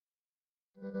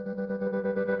It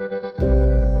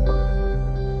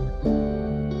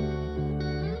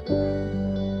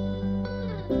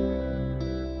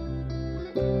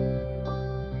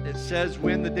says,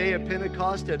 when the day of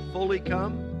Pentecost had fully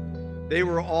come, they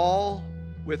were all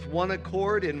with one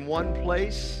accord in one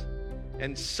place.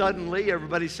 And suddenly,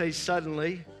 everybody say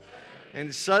suddenly.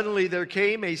 And suddenly there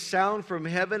came a sound from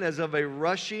heaven as of a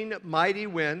rushing mighty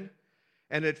wind,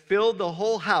 and it filled the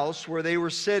whole house where they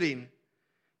were sitting.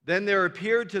 Then there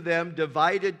appeared to them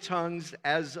divided tongues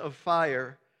as of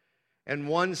fire, and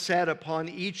one sat upon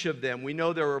each of them. We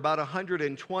know there were about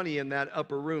 120 in that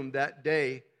upper room that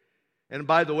day. And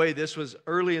by the way, this was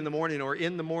early in the morning or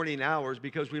in the morning hours,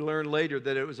 because we learned later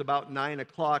that it was about 9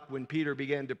 o'clock when Peter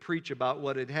began to preach about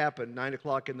what had happened, 9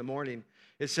 o'clock in the morning.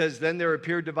 It says, then there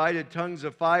appeared divided tongues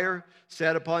of fire,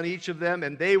 sat upon each of them,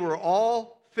 and they were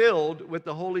all filled with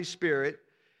the Holy Spirit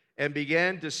and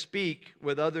began to speak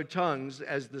with other tongues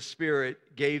as the Spirit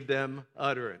gave them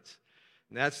utterance.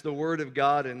 And that's the Word of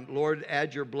God. And Lord,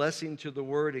 add your blessing to the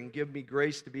Word and give me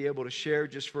grace to be able to share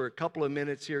just for a couple of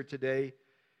minutes here today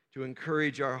to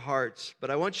encourage our hearts. But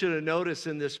I want you to notice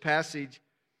in this passage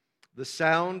the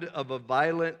sound of a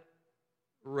violent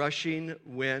rushing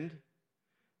wind.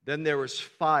 Then there was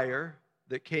fire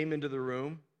that came into the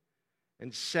room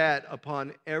and sat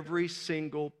upon every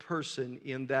single person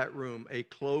in that room. A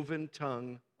cloven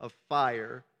tongue of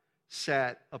fire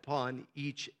sat upon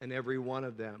each and every one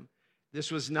of them. This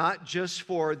was not just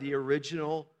for the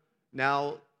original,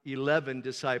 now 11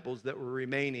 disciples that were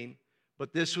remaining,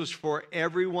 but this was for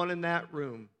everyone in that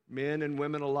room, men and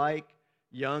women alike,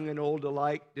 young and old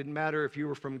alike. Didn't matter if you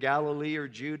were from Galilee or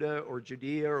Judah or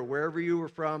Judea or wherever you were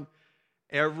from.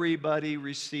 Everybody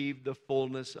received the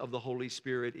fullness of the Holy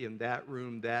Spirit in that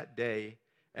room that day,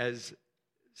 as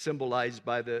symbolized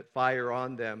by the fire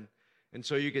on them. And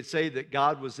so you could say that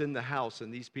God was in the house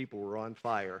and these people were on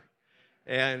fire.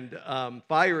 And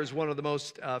fire is one of the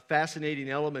most fascinating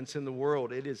elements in the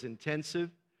world. It is intensive.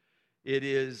 It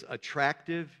is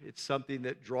attractive. It's something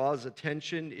that draws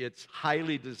attention. It's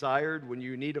highly desired when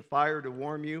you need a fire to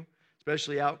warm you,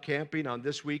 especially out camping on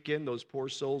this weekend. Those poor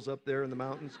souls up there in the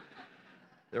mountains,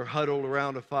 they're huddled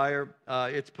around a fire.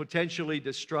 It's potentially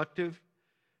destructive,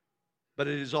 but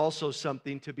it is also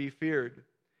something to be feared.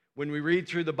 When we read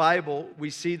through the Bible, we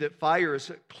see that fire is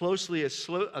closely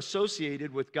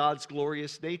associated with God's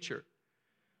glorious nature.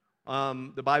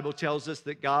 The Bible tells us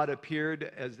that God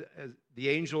appeared as the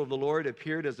angel of the Lord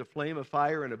appeared as a flame of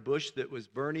fire in a bush that was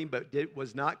burning, but it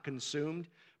was not consumed.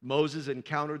 Moses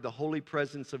encountered the holy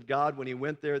presence of God when he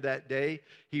went there that day.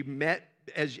 He met,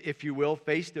 as if you will,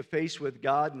 face to face with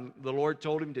God, and the Lord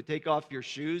told him to take off your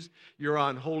shoes. You're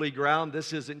on holy ground.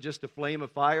 This isn't just a flame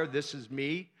of fire. This is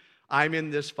me. I'm in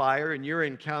this fire, and you're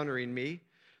encountering me.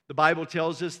 The Bible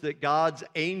tells us that God's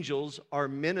angels are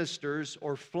ministers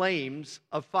or flames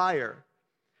of fire.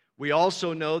 We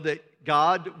also know that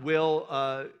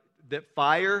that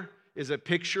fire is a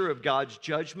picture of God's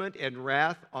judgment and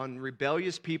wrath on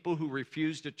rebellious people who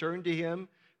refuse to turn to Him,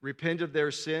 repent of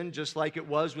their sin, just like it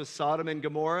was with Sodom and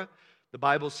Gomorrah. The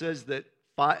Bible says that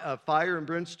fire and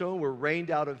brimstone were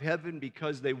rained out of heaven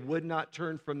because they would not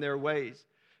turn from their ways.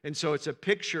 And so it's a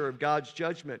picture of God's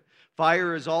judgment.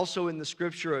 Fire is also in the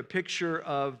Scripture a picture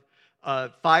of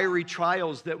fiery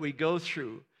trials that we go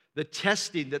through, the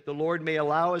testing that the Lord may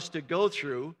allow us to go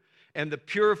through, and the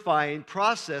purifying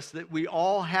process that we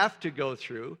all have to go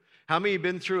through. How many have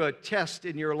been through a test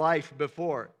in your life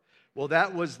before? Well,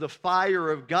 that was the fire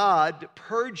of God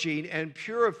purging and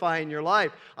purifying your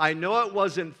life. I know it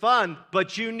wasn't fun,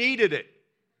 but you needed it.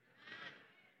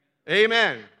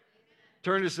 Amen.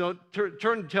 Turn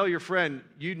and tell your friend,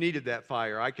 you needed that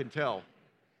fire, I can tell.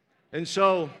 And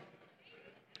so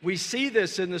we see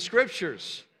this in the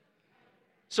Scriptures.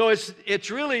 So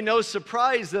it's really no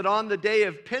surprise that on the day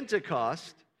of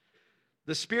Pentecost,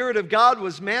 the Spirit of God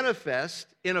was manifest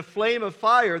in a flame of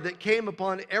fire that came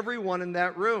upon everyone in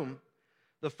that room.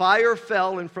 The fire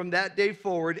fell, and from that day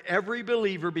forward, every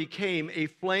believer became a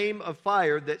flame of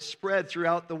fire that spread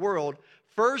throughout the world,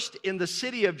 first in the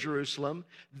city of Jerusalem,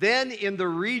 then in the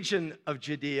region of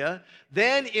Judea,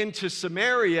 then into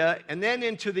Samaria, and then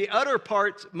into the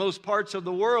most parts of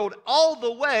the world, all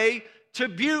the way to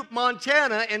Butte,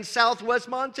 Montana, and southwest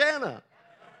Montana.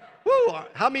 Woo!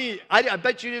 How many? I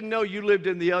bet you didn't know you lived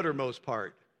in the uttermost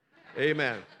part.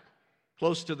 Amen.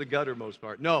 Close to the guttermost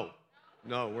part. No,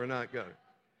 we're not gutter.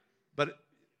 But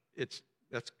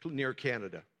that's near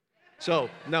Canada. So,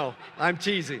 no, I'm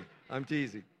teasing.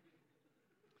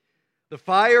 The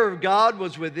fire of God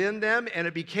was within them, and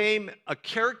it became a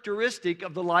characteristic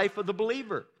of the life of the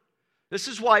believer. This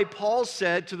is why Paul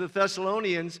said to the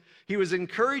Thessalonians, he was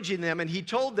encouraging them, and he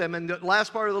told them in the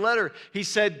last part of the letter, he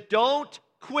said, don't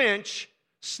quench,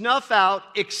 snuff out,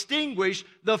 extinguish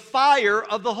the fire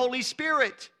of the Holy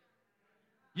Spirit.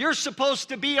 You're supposed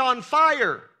to be on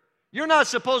fire. You're not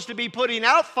supposed to be putting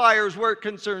out fires where it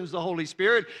concerns the Holy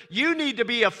Spirit. You need to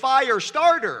be a fire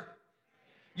starter.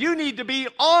 You need to be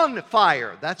on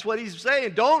fire. That's what he's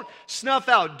saying. Don't snuff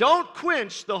out. Don't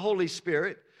quench the Holy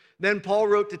Spirit. Then Paul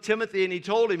wrote to Timothy, and he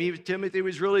told him, Timothy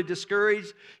was really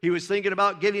discouraged. He was thinking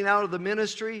about getting out of the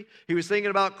ministry. He was thinking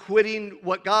about quitting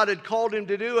what God had called him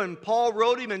to do. And Paul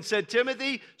wrote him and said,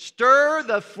 Timothy, stir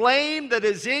the flame that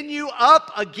is in you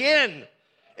up again.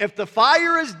 If the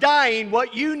fire is dying,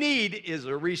 what you need is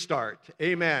a restart.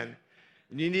 Amen.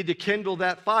 And you need to kindle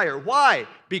that fire. Why?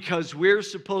 Because we're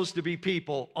supposed to be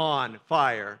people on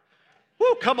fire.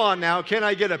 Woo, come on now. Can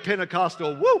I get a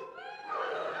Pentecostal woo?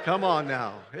 Come on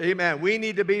now. Amen. We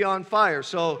need to be on fire.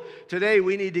 So today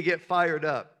we need to get fired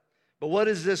up. But what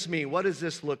does this mean? What does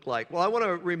this look like? Well, I want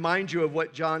to remind you of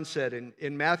what John said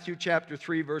in Matthew chapter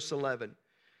 3, verse 11.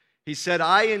 He said,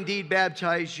 I indeed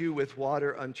baptize you with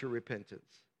water unto repentance.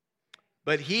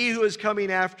 But he who is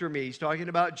coming after me, he's talking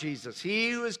about Jesus, he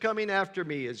who is coming after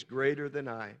me is greater than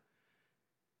I,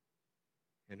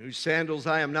 and whose sandals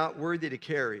I am not worthy to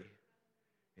carry.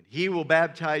 And he will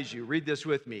baptize you. Read this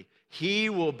with me. He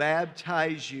will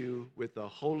baptize you with the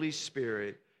Holy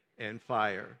Spirit and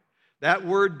fire. That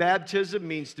word baptism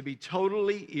means to be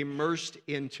totally immersed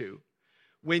into.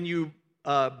 When you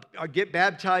get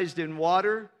baptized in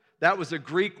water, that was a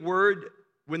Greek word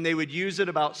when they would use it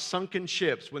about sunken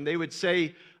ships. When they would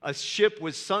say a ship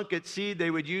was sunk at sea, they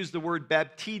would use the word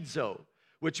baptizo,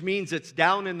 which means it's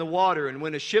down in the water. And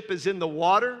when a ship is in the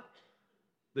water,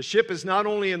 the ship is not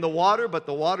only in the water, but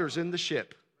the water's in the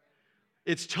ship.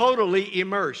 It's totally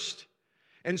immersed.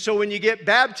 And so when you get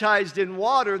baptized in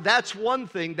water, that's one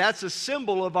thing. That's a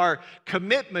symbol of our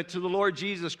commitment to the Lord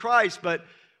Jesus Christ. But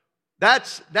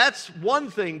that's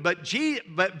one thing. But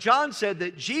John said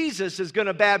that Jesus is going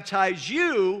to baptize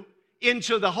you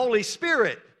into the Holy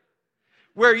Spirit,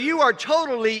 where you are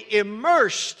totally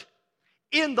immersed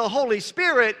in the Holy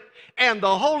Spirit, and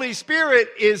the Holy Spirit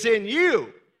is in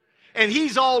you, and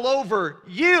He's all over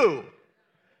you.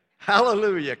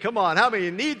 Hallelujah. Come on. How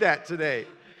many need that today?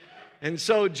 And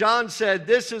so John said,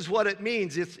 this is what it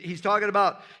means. He's talking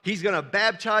about He's going to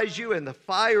baptize you in the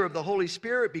fire of the Holy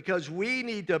Spirit, because we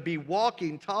need to be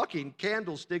walking, talking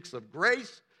candlesticks of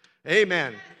grace.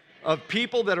 Amen. Of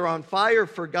people that are on fire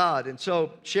for God. And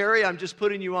so, Sherry, I'm just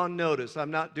putting you on notice.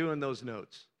 I'm not doing those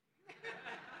notes.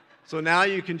 So now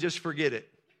you can just forget it.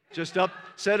 Just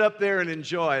sit up there and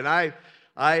enjoy. And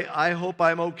I hope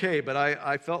I'm okay, but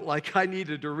I felt like I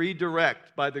needed to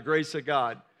redirect by the grace of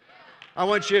God. I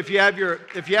want you, if you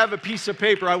have a piece of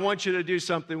paper, I want you to do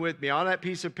something with me. On that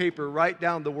piece of paper, write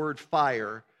down the word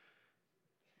fire,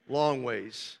 long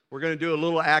ways. We're going to do a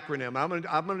little acronym.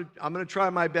 I'm going to try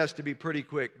my best to be pretty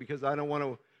quick, because I don't want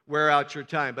to wear out your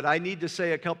time. But I need to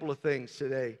say a couple of things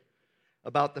today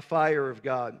about the fire of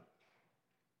God.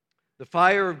 The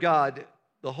fire of God,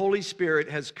 the Holy Spirit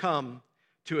has come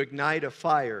to ignite a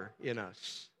fire in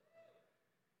us.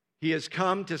 He has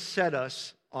come to set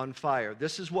us on fire.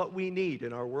 This is what we need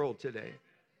in our world today.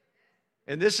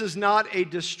 And this is not a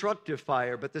destructive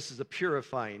fire, but this is a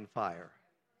purifying fire.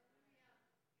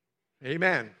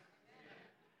 Amen.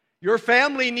 Your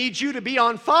family needs you to be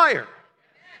on fire.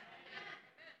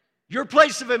 Your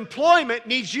place of employment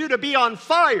needs you to be on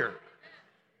fire.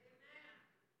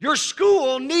 Your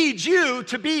school needs you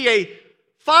to be a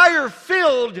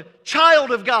fire-filled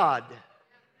child of God,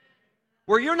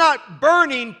 where you're not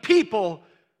burning people,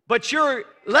 but you're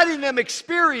letting them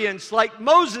experience, like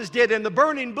Moses did in the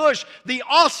burning bush, the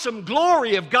awesome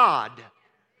glory of God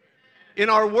in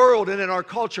our world and in our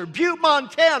culture. Butte,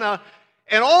 Montana,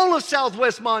 and all of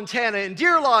southwest Montana, and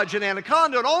Deer Lodge and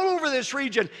Anaconda, and all over this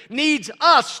region needs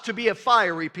us to be a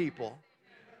fiery people.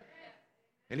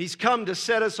 And He's come to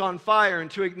set us on fire and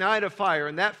to ignite a fire.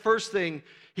 And that first thing,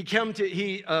 He came to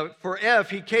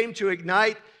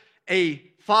ignite a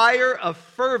fire of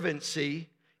fervency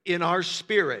in our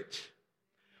spirit,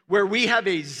 where we have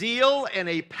a zeal and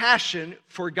a passion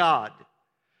for God.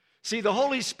 See, the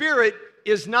Holy Spirit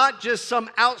is not just some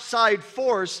outside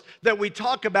force that we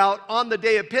talk about on the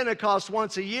day of Pentecost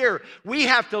once a year. We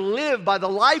have to live by the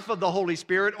life of the Holy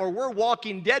Spirit, or we're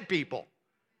walking dead people.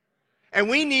 And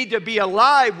we need to be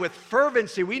alive with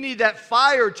fervency. We need that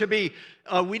fire to be,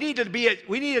 we need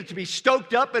it to be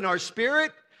stoked up in our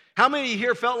spirit. How many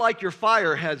here felt like your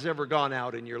fire has ever gone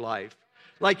out in your life?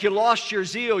 Like you lost your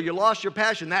zeal, you lost your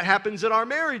passion. That happens in our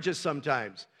marriages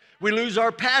sometimes. We lose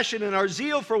our passion and our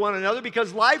zeal for one another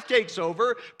because life takes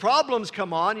over, problems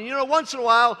come on. And once in a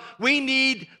while, we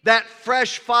need that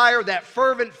fresh fire, that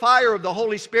fervent fire of the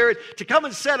Holy Spirit to come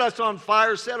and set us on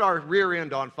fire, set our rear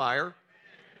end on fire.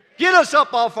 Get us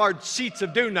up off our seats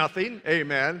of do nothing,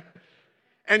 amen,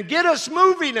 and get us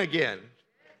moving again,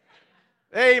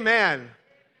 amen.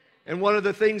 And one of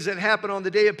the things that happened on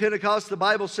the day of Pentecost, the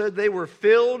Bible said they were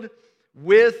filled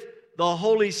with the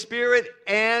Holy Spirit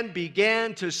and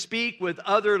began to speak with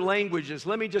other languages.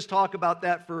 Let me just talk about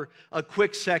that for a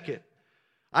quick second.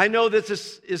 I know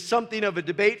this is something of a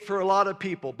debate for a lot of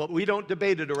people, but we don't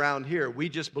debate it around here. We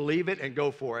just believe it and go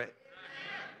for it.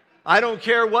 I don't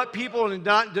care what people and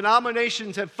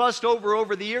denominations have fussed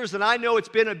over the years, and I know it's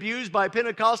been abused by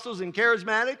Pentecostals and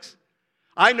charismatics.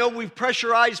 I know we've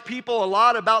pressurized people a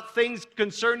lot about things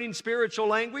concerning spiritual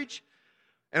language.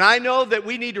 And I know that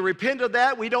we need to repent of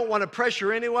that. We don't want to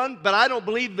pressure anyone, but I don't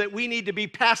believe that we need to be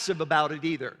passive about it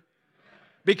either.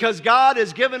 Because God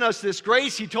has given us this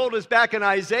grace. He told us back in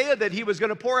Isaiah that He was going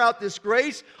to pour out this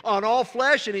grace on all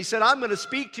flesh. And He said, I'm going to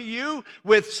speak to you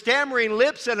with stammering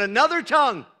lips and another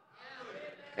tongue.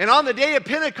 And on the day of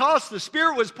Pentecost, the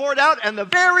Spirit was poured out, and the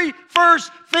very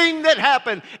first thing that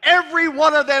happened, every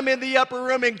one of them in the upper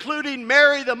room, including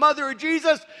Mary, the mother of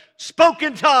Jesus, spoke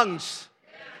in tongues.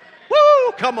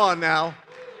 Woo! Come on now.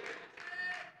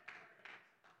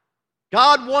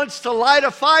 God wants to light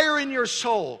a fire in your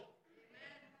soul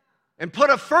and put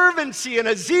a fervency and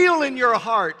a zeal in your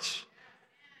heart.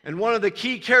 And one of the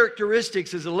key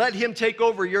characteristics is to let Him take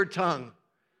over your tongue.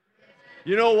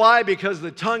 You know why? Because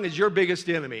the tongue is your biggest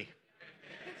enemy.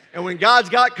 And when God's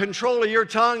got control of your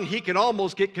tongue, He can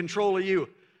almost get control of you.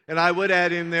 And I would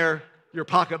add in there your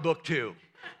pocketbook too.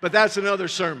 But that's another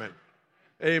sermon.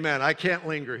 Amen. I can't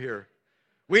linger here.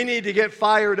 We need to get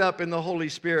fired up in the Holy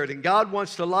Spirit. And God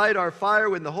wants to light our fire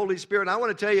with the Holy Spirit. And I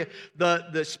want to tell you,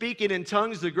 the speaking in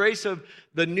tongues, the grace of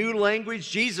the new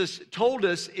language, Jesus told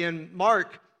us in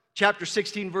Mark chapter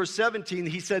 16, verse 17,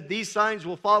 He said, these signs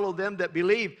will follow them that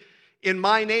believe. In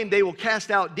my name they will cast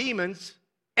out demons,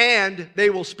 and they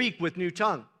will speak with new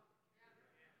tongue.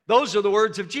 Those are the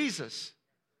words of Jesus.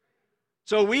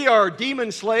 So we are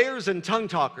demon slayers and tongue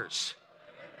talkers.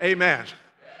 Amen.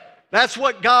 That's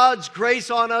what God's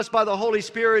grace on us by the Holy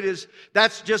Spirit is.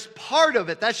 That's just part of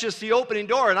it. That's just the opening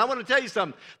door. And I want to tell you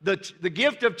something. The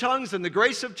gift of tongues and the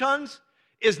grace of tongues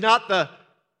is not the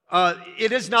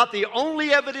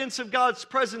only evidence of God's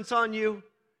presence on you.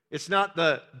 It's not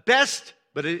the best,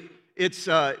 but it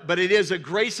is a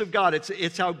grace of God.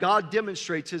 It's how God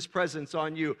demonstrates His presence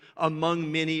on you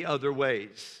among many other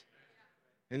ways.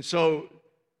 And so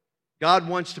God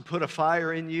wants to put a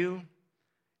fire in you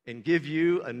and give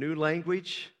you a new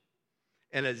language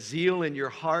and a zeal in your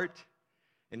heart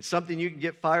and something you can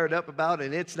get fired up about.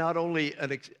 And it's not only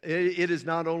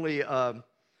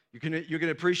you can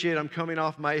appreciate I'm coming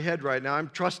off my head right now.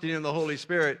 I'm trusting in the Holy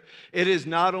Spirit. It is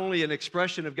not only an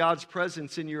expression of God's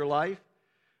presence in your life,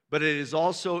 but it is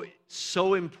also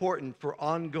so important for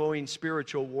ongoing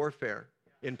spiritual warfare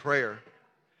in prayer.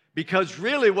 Because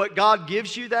really what God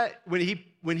gives you that, when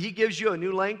He gives you a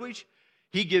new language,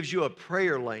 He gives you a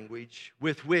prayer language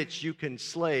with which you can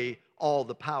slay all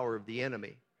the power of the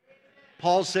enemy.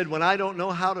 Paul said, when I don't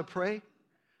know how to pray,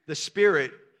 the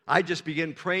Spirit, I just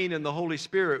begin praying in the Holy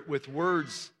Spirit with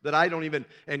words that I don't even,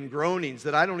 and groanings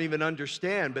that I don't even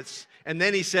understand. And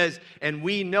then he says, and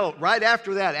we know, right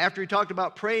after that, after he talked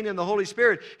about praying in the Holy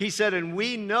Spirit, he said, and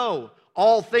we know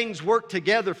all things work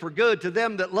together for good to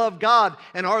them that love God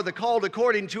and are the called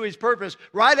according to His purpose.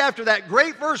 Right after that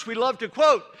great verse we love to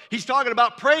quote, he's talking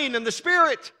about praying in the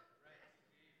Spirit.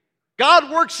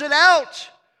 God works it out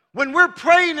when we're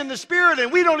praying in the Spirit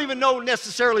and we don't even know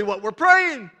necessarily what we're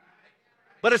praying.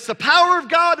 But it's the power of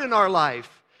God in our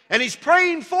life. And He's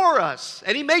praying for us.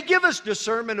 And He may give us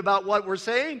discernment about what we're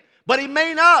saying, but He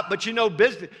may not. But you know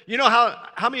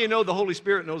how many of you know the Holy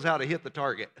Spirit knows how to hit the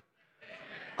target?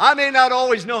 I may not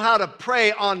always know how to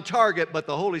pray on target, but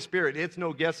the Holy Spirit, it's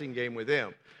no guessing game with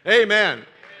Him. Amen.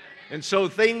 And so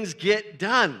things get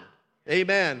done.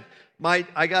 Amen.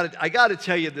 I got to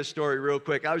tell you this story real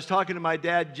quick. I was talking to my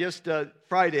dad just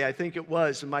Friday, I think it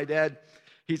was, and my dad,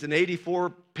 he's an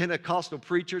 84 Pentecostal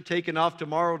preacher taking off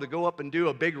tomorrow to go up and do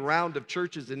a big round of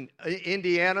churches in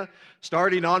Indiana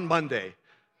starting on Monday.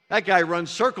 That guy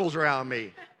runs circles around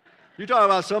me. You're talking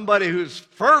about somebody who's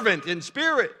fervent in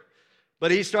spirit. But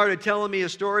he started telling me a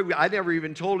story. I never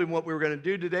even told him what we were going to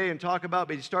do today and talk about,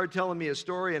 but he started telling me a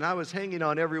story, and I was hanging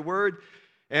on every word.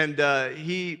 And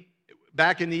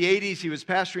back in the 80s, he was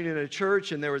pastoring in a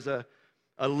church, and there was a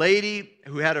lady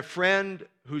who had a friend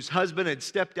whose husband had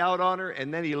stepped out on her,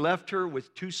 and then he left her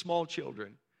with 2 small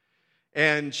children.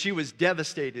 And she was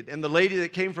devastated. And the lady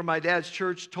that came from my dad's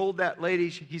church told that lady,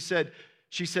 she said,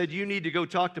 you need to go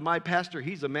talk to my pastor.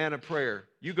 He's a man of prayer.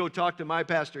 You go talk to my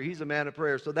pastor. He's a man of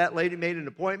prayer. So that lady made an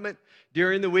appointment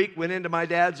during the week, went into my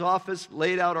dad's office,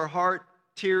 laid out her heart,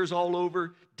 tears all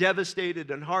over,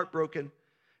 devastated and heartbroken.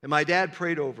 And my dad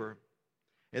prayed over her.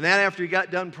 And then after he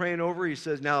got done praying over her, he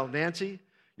says, now, Nancy,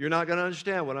 you're not going to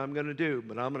understand what I'm going to do,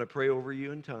 but I'm going to pray over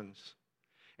you in tongues.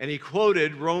 And he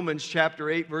quoted Romans chapter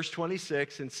 8, verse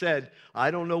 26, and said, I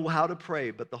don't know how to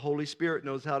pray, but the Holy Spirit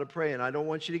knows how to pray. And I don't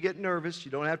want you to get nervous.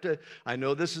 You don't have to. I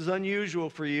know this is unusual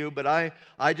for you, but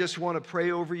I just want to pray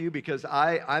over you because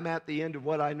I'm at the end of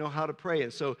what I know how to pray.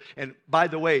 And by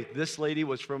the way, this lady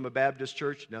was from a Baptist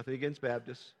church. Nothing against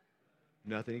Baptists.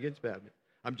 Nothing against Baptists.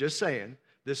 I'm just saying,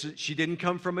 she didn't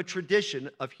come from a tradition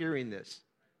of hearing this.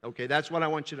 Okay, that's what I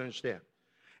want you to understand.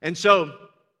 And so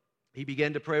he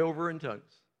began to pray over her in tongues.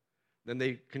 Then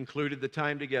they concluded the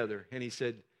time together, and he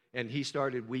said, and he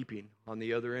started weeping on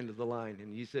the other end of the line.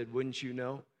 And he said, wouldn't you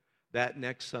know, that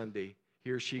next Sunday,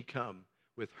 here she come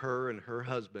with her and her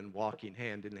husband walking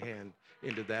hand in hand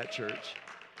into that church.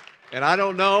 And I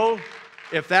don't know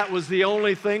if that was the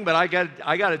only thing, but I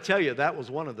got to tell you, that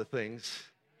was one of the things.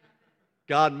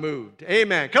 God moved.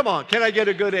 Amen. Come on, can I get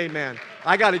a good amen?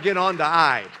 I got to get on to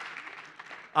I.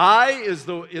 I is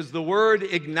the word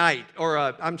ignite,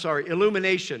 or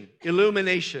illumination.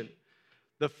 Illumination.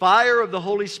 The fire of the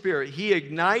Holy Spirit. He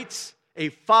ignites a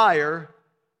fire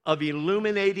of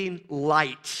illuminating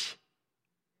light.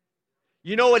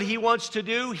 You know what He wants to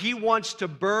do? He wants to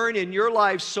burn in your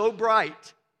life so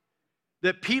bright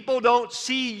that people don't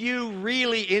see you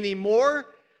really anymore.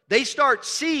 They start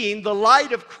seeing the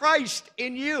light of Christ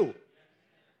in you.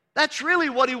 That's really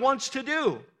what He wants to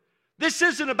do. This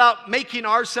isn't about making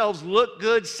ourselves look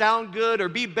good, sound good, or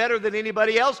be better than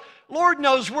anybody else. Lord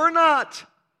knows we're not.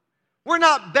 We're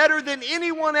not better than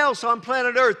anyone else on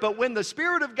planet Earth. But when the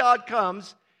Spirit of God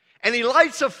comes and He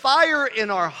lights a fire in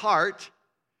our heart,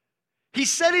 He's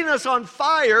setting us on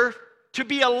fire to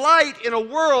be a light in a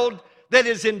world that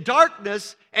is in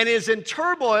darkness and is in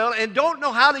turmoil and don't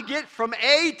know how to get from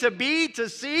A to B to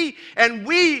C. And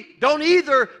we don't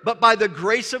either, but by the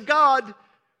grace of God,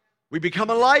 we become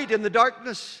a light in the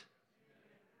darkness.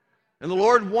 And the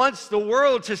Lord wants the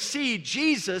world to see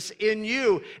Jesus in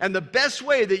you. And the best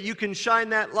way that you can shine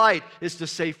that light is to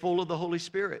stay full of the Holy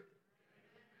Spirit.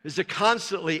 Is to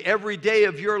constantly, every day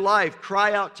of your life,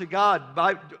 cry out to God.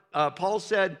 Paul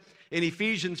said in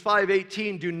Ephesians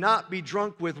 5:18, do not be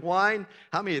drunk with wine.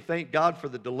 How many thank God for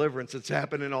the deliverance that's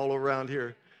happening all around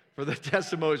here? For the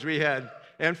testimonies we had.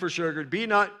 And for sugar. Be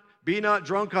not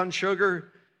drunk on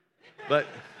sugar, but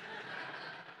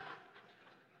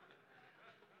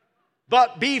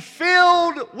be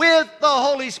filled with the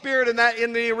Holy Spirit. And that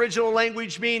in the original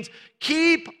language means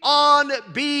keep on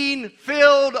being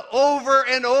filled over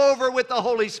and over with the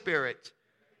Holy Spirit.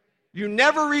 You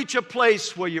never reach a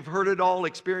place where you've heard it all,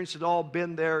 experienced it all,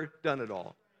 been there, done it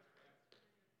all.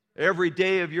 Every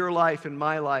day of your life and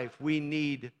my life, we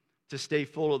need to stay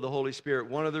full of the Holy Spirit.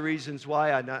 One of the reasons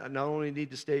why I not only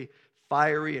need to stay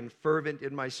fiery and fervent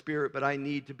in my spirit, but I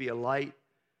need to be a light.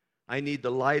 I need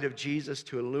the light of Jesus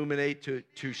to illuminate,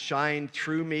 to shine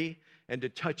through me and to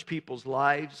touch people's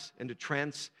lives and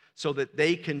so that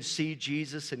they can see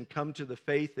Jesus and come to the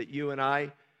faith that you and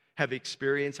I have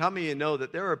experienced. How many of you know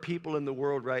that there are people in the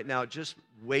world right now just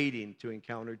waiting to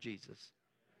encounter Jesus?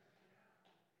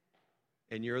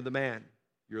 And you're the man,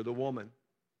 you're the woman,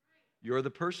 you're the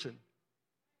person.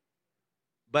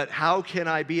 But how can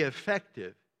I be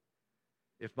effective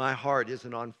if my heart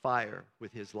isn't on fire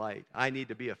with His light? I need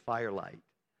to be a firelight.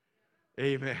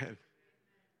 Amen.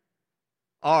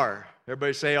 R.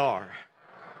 Everybody say R.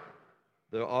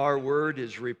 The R word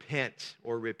is repent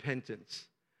or repentance.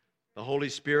 The Holy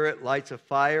Spirit lights a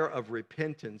fire of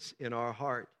repentance in our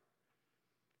heart.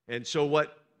 And so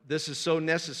this is so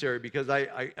necessary because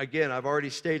I've already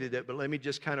stated it, but let me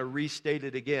just kind of restate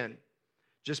it again.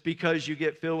 Just because you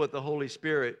get filled with the Holy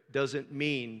Spirit doesn't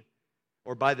mean,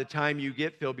 or by the time you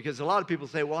get filled, because a lot of people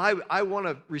say, well, I want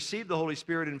to receive the Holy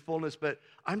Spirit in fullness, but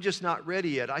I'm just not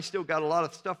ready yet. I still got a lot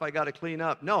of stuff I got to clean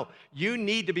up. No, you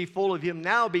need to be full of Him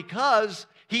now because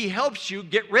He helps you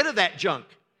get rid of that junk.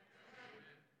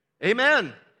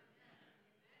 Amen.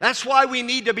 That's why we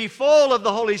need to be full of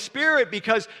the Holy Spirit,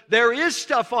 because there is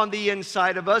stuff on the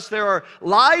inside of us. There are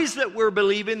lies that we're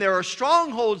believing. There are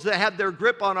strongholds that have their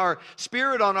grip on our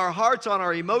spirit, on our hearts, on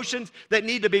our emotions that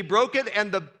need to be broken.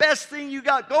 And the best thing you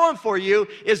got going for you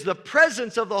is the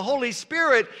presence of the Holy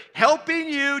Spirit helping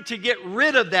you to get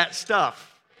rid of that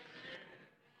stuff.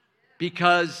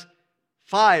 Because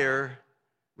fire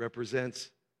represents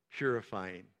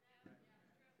purifying.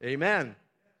 Amen.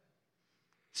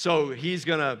 So he's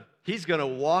gonna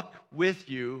walk with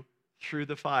you through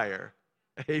the fire.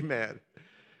 Amen.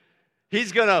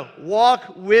 He's gonna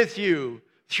walk with you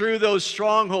through those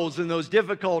strongholds and those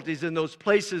difficulties and those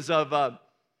places of,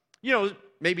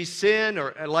 maybe sin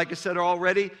or, like I said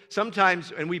already,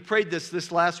 sometimes, and we prayed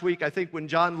this last week, I think when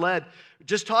John led,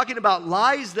 just talking about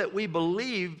lies that we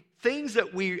believe, things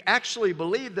that we actually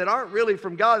believe that aren't really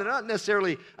from God. They're not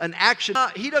necessarily an action.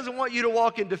 He doesn't want you to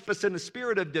walk in a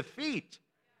spirit of defeat.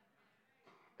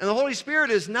 And the Holy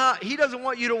Spirit He doesn't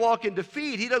want you to walk in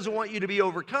defeat. He doesn't want you to be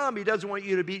overcome.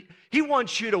 He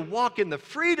wants you to walk in the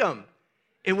freedom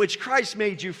in which Christ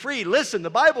made you free. Listen, the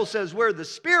Bible says where the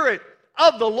Spirit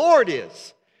of the Lord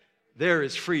is, there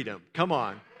is freedom. Come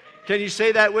on. Can you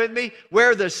say that with me?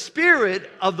 Where the Spirit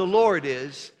of the Lord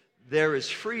is, there is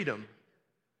freedom.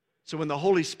 So when the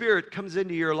Holy Spirit comes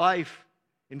into your life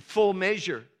in full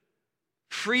measure,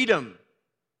 freedom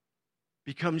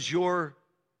becomes your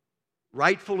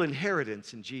rightful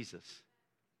inheritance in Jesus.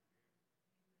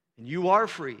 And you are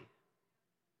free.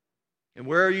 And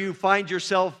where you find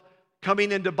yourself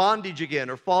coming into bondage again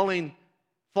or falling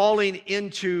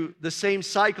into the same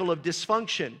cycle of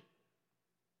dysfunction,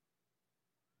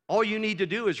 all you need to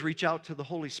do is reach out to the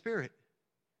Holy Spirit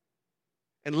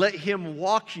and let Him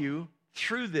walk you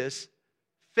through this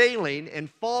failing and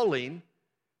falling.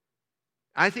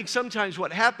 I think sometimes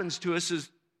what happens to us is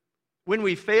when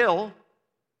we fail,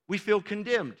 we feel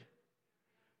condemned.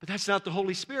 But that's not the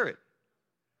Holy Spirit.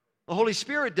 The Holy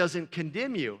Spirit doesn't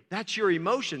condemn you. That's your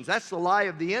emotions. That's the lie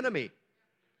of the enemy.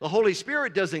 The Holy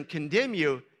Spirit doesn't condemn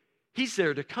you. He's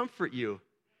there to comfort you.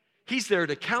 He's there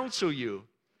to counsel you.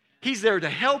 He's there to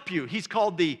help you. He's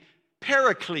called the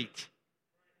Paraclete.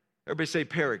 Everybody say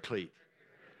Paraclete.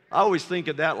 I always think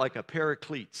of that like a pair of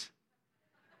cleats.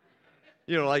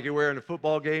 Like you're wearing a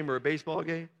football game or a baseball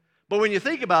game. But when you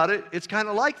think about it, it's kind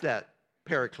of like that,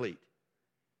 Paraclete.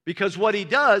 Because what he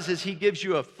does is he gives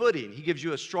you a footing. He gives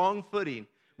you a strong footing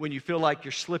when you feel like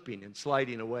you're slipping and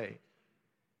sliding away.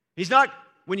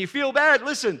 When you feel bad,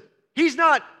 listen, he's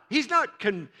not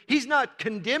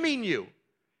condemning you.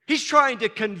 He's trying to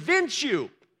convince you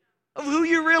of who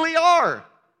you really are.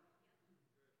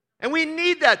 And we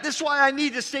need that. This is why I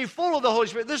need to stay full of the Holy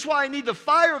Spirit. This is why I need the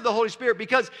fire of the Holy Spirit,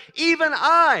 because even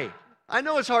I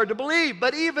know it's hard to believe,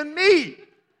 but even me,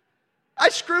 I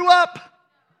screw up.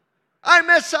 I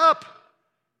mess up.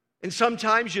 And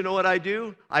sometimes, you know what I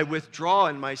do? I withdraw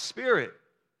in my spirit,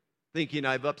 thinking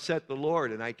I've upset the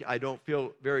Lord and I don't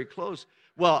feel very close.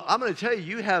 Well, I'm going to tell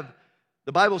you,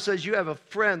 the Bible says you have a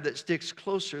friend that sticks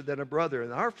closer than a brother.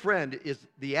 And our friend is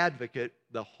the advocate,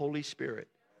 the Holy Spirit.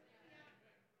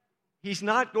 He's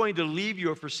not going to leave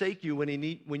you or forsake you when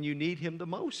you need Him the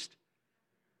most.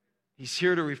 He's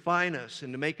here to refine us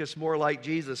and to make us more like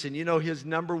Jesus. And His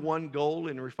number one goal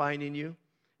in refining you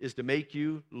is to make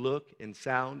you look and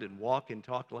sound and walk and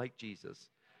talk like Jesus.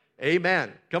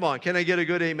 Amen. Come on, can I get a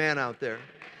good amen out there?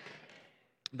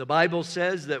 The Bible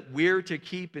says that we're to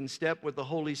keep in step with the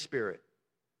Holy Spirit.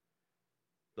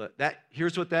 But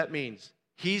here's what that means.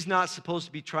 He's not supposed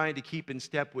to be trying to keep in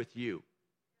step with you.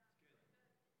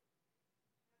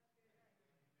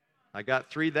 I got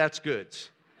 3 that's goods.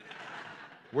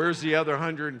 Where's the other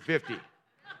 150?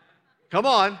 Come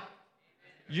on.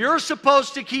 You're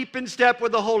supposed to keep in step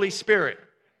with the Holy Spirit.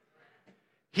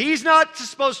 He's not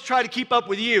supposed to try to keep up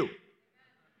with you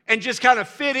and just kind of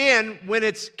fit in when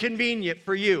it's convenient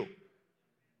for you.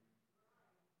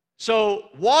 So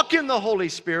walk in the Holy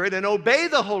Spirit and obey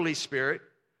the Holy Spirit.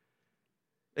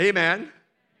 Amen.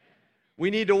 We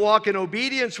need to walk in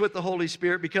obedience with the Holy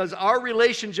Spirit because our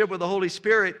relationship with the Holy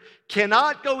Spirit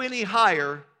cannot go any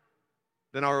higher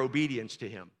than our obedience to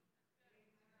Him.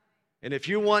 And if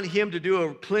you want Him to do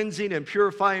a cleansing and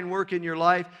purifying work in your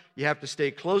life, you have to stay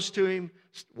close to Him,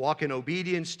 walk in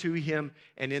obedience to Him,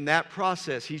 and in that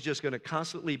process, He's just going to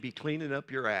constantly be cleaning up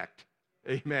your act.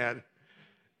 Amen.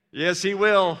 Yes, He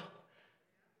will.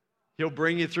 He'll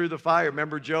bring you through the fire.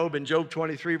 Remember Job in Job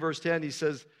 23, verse 10,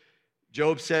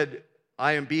 Job said,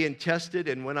 I am being tested,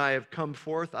 and when I have come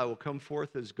forth, I will come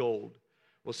forth as gold.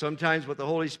 Well, sometimes what the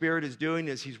Holy Spirit is doing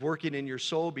is He's working in your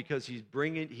soul because He's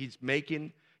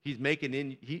making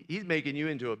you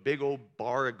into a big old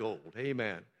bar of gold.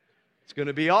 Amen. It's going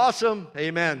to be awesome.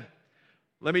 Amen.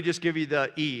 Let me just give you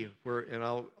the E, and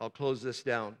I'll close this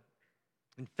down.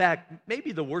 In fact,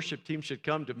 maybe the worship team should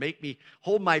come to make me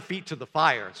hold my feet to the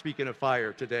fire. Speaking of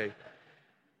fire today.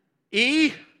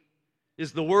 E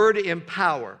is the word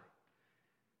empower.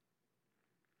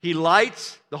 The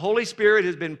Holy Spirit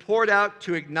has been poured out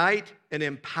to ignite an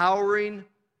empowering,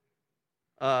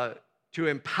 to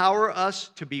empower us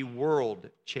to be world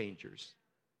changers.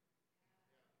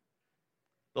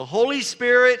 The Holy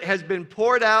Spirit has been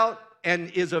poured out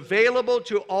and is available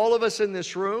to all of us in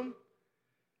this room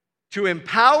to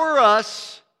empower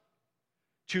us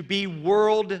to be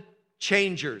world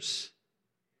changers.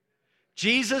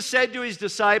 Jesus said to his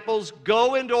disciples,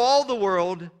 "Go into all the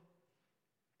world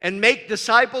and make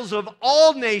disciples of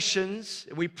all nations."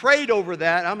 And we prayed over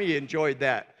that. How many of you enjoyed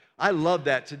that? I love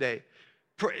that today.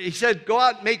 He said, "Go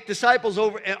out and make disciples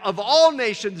of all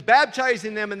nations,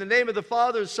 baptizing them in the name of the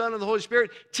Father, the Son, and the Holy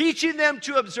Spirit, teaching them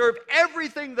to observe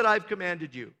everything that I've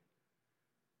commanded you."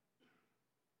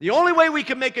 The only way we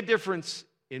can make a difference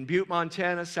in Butte,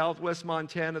 Montana, southwest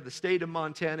Montana, the state of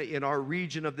Montana, in our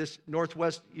region of this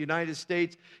northwest United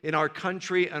States, in our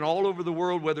country, and all over the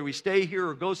world, whether we stay here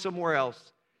or go somewhere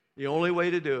else, the only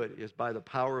way to do it is by the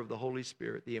power of the Holy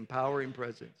Spirit, the empowering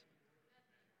presence.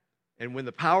 And when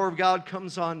the power of God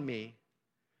comes on me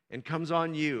and comes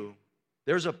on you,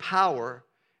 there's a power,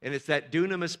 and it's that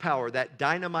dunamis power, that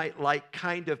dynamite-like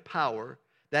kind of power,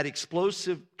 that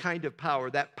explosive kind of power,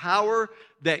 that power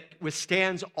that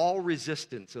withstands all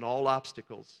resistance and all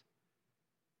obstacles.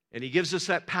 And he gives us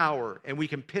that power, and we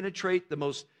can penetrate the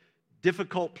most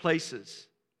difficult places.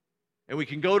 And we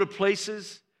can go to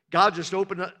places, God just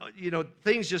opened up,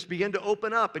 things just begin to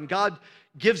open up, and God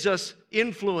gives us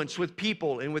influence with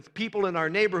people and with people in our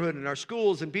neighborhood and our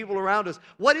schools and people around us.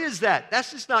 What is that?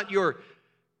 That's just not your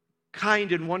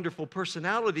kind and wonderful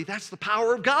personality. That's the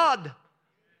power of God.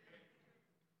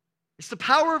 It's the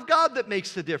power of God that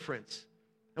makes the difference.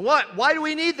 And why do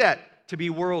we need that? To be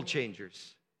world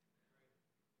changers.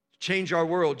 To change our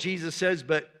world. Jesus says,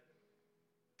 but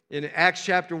in Acts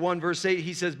chapter 1, verse 8,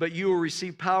 he says, "But you will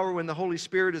receive power when the Holy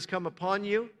Spirit has come upon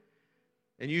you,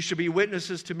 and you shall be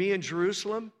witnesses to me in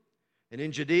Jerusalem and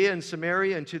in Judea and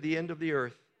Samaria and to the end of the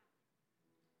earth."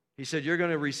 He said, you're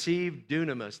going to receive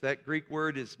dunamis. That Greek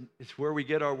word is where we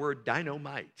get our word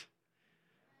dynamite.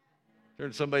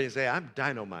 Turn to somebody and say, "I'm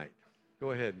dynamite."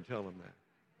 Go ahead and tell them that.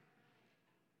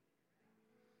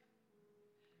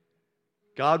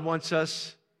 God wants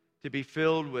us to be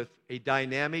filled with a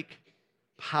dynamic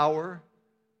power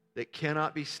that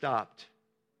cannot be stopped.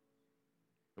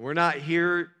 We're not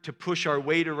here to push our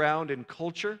weight around in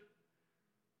culture,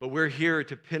 but we're here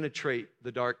to penetrate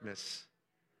the darkness,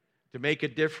 to make a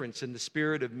difference in the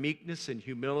spirit of meekness and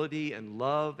humility and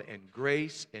love and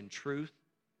grace and truth.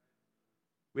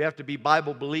 We have to be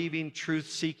Bible-believing,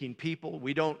 truth-seeking people.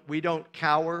 We don't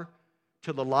cower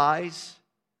to the lies,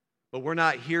 but we're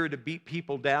not here to beat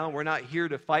people down. We're not here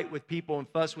to fight with people and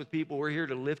fuss with people. We're here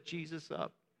to lift Jesus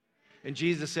up. And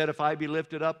Jesus said, "If I be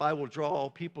lifted up, I will draw all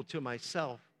people to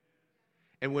myself."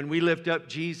 And when we lift up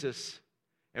Jesus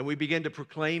and we begin to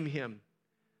proclaim him,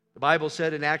 the Bible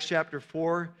said in Acts chapter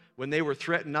 4, when they were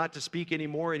threatened not to speak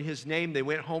anymore in his name, they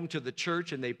went home to the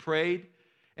church and they prayed.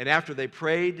 And after they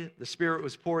prayed, the Spirit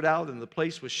was poured out and the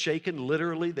place was shaken.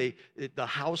 Literally, the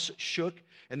house shook,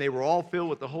 and they were all filled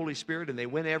with the Holy Spirit, and they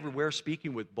went everywhere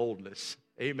speaking with boldness.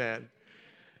 Amen.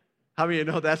 How many of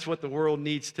you know that's what the world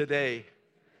needs today?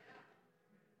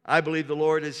 I believe the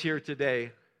Lord is here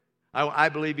today. I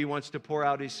believe he wants to pour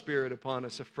out his Spirit upon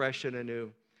us afresh and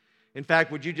anew. In fact,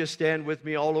 would you just stand with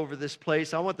me all over this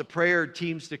place? I want the prayer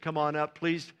teams to come on up.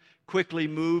 Please quickly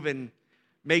move and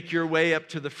make your way up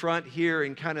to the front here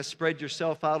and kind of spread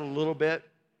yourself out a little bit.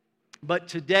 But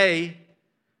today,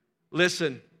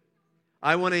 listen,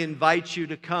 I want to invite you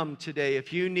to come today.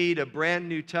 If you need a brand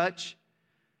new touch,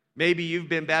 maybe you've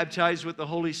been baptized with the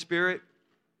Holy Spirit,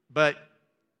 but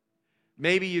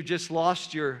maybe you've just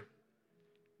lost your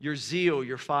zeal,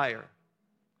 your fire.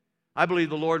 I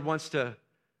believe the Lord wants to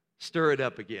stir it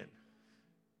up again.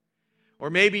 Or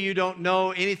maybe you don't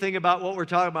know anything about what we're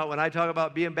talking about when I talk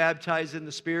about being baptized in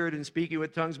the Spirit and speaking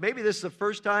with tongues. Maybe this is the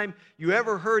first time you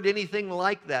ever heard anything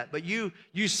like that. But you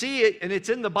see it, and it's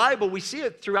in the Bible. We see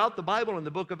it throughout the Bible, in the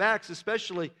book of Acts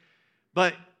especially.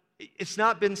 But it's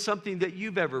not been something that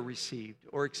you've ever received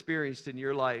or experienced in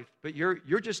your life. But you're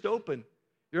just open.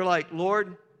 You're like,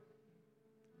 "Lord,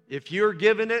 if you're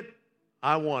giving it,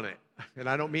 I want it." And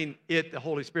I don't mean it, the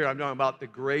Holy Spirit. I'm talking about the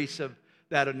grace of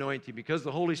that anointing, because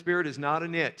the Holy Spirit is not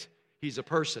an it. He's a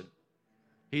person.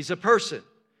 He's a person.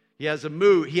 He has a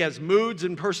mood. He has moods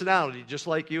and personality, just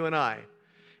like you and I.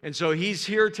 And so he's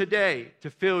here today to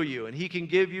fill you, and he can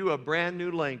give you a brand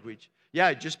new language.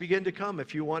 Yeah, just begin to come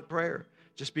if you want prayer.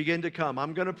 Just begin to come.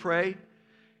 I'm going to pray,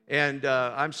 and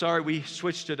I'm sorry we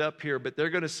switched it up here, but they're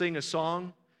going to sing a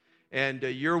song, and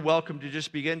you're welcome to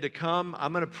just begin to come.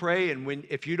 I'm going to pray, and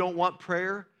if you don't want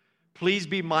prayer, please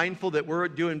be mindful that we're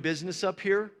doing business up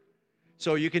here.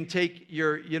 So you can take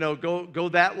your, go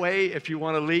that way if you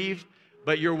want to leave.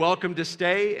 But you're welcome to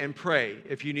stay and pray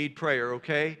if you need prayer,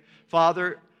 okay?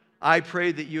 Father, I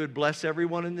pray that you would bless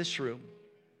everyone in this room.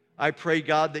 I pray,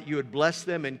 God, that you would bless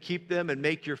them and keep them and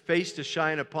make your face to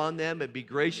shine upon them and be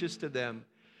gracious to them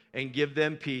and give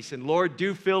them peace. And Lord,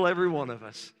 do fill every one of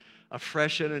us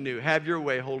afresh and anew. Have your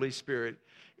way, Holy Spirit,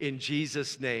 in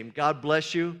Jesus' name. God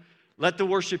bless you. Let the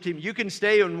worship team, you can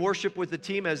stay and worship with the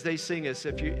team as they sing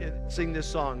this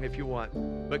song if you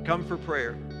want, but come for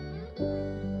prayer.